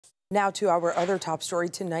Now to our other top story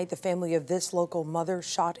tonight. The family of this local mother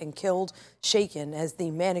shot and killed, shaken as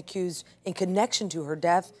the man accused in connection to her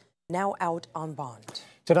death now out on bond.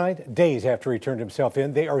 Tonight, days after he turned himself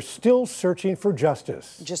in, they are still searching for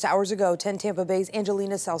justice. Just hours ago, 10 Tampa Bay's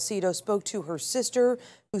Angelina Salcido spoke to her sister,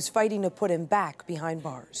 who's fighting to put him back behind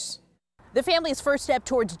bars. The family's first step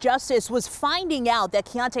towards justice was finding out that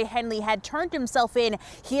Keonte Henley had turned himself in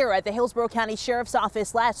here at the Hillsborough County Sheriff's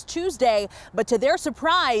Office last Tuesday, but to their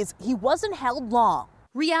surprise, he wasn't held long.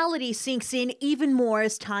 Reality sinks in even more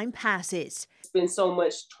as time passes. It's been so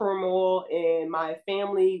much turmoil in my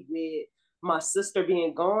family with my sister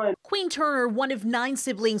being gone. Queen Turner, one of 9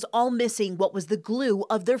 siblings, all missing what was the glue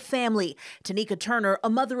of their family. Tanika Turner, a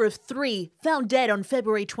mother of 3, found dead on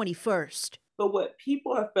February 21st. But what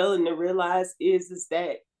people are failing to realize is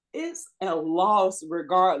that it's a loss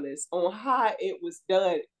regardless on how it was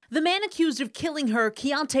done. The man accused of killing her,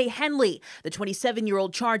 Keonte Henley, the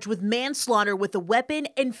 27-year-old charged with manslaughter with a weapon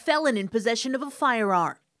and felon in possession of a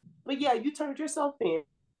firearm. But yeah, you turned yourself in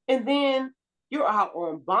and then you're out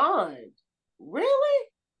on bond. Really?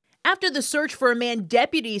 After the search for a man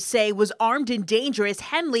deputies say was armed and dangerous,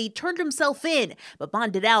 Henley turned himself in, but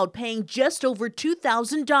bonded out, paying just over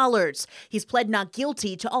 $2,000. He's pled not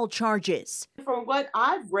guilty to all charges. From what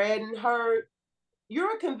I've read and heard,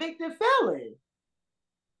 you're a convicted felon.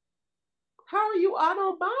 How are you out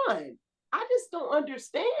on bond? I just don't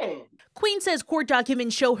understand. Queen says court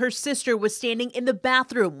documents show her sister was standing in the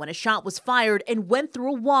bathroom when a shot was fired and went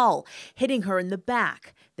through a wall, hitting her in the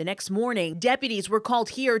back. The next morning, deputies were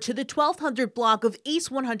called here to the 1200 block of East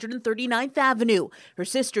 139th Avenue. Her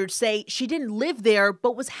sisters say she didn't live there,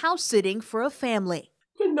 but was house sitting for a family.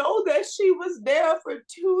 To know that she was there for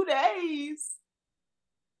 2 days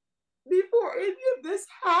before any of this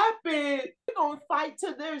happened. We're going to fight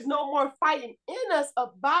till there's no more fighting in us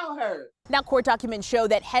about her. Now, court documents show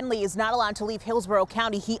that Henley is not allowed to leave Hillsborough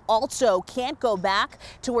County. He also can't go back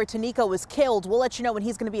to where Tanika was killed. We'll let you know when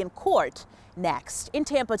he's going to be in court next. In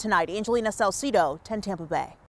Tampa tonight, Angelina Salcido, 10 Tampa Bay.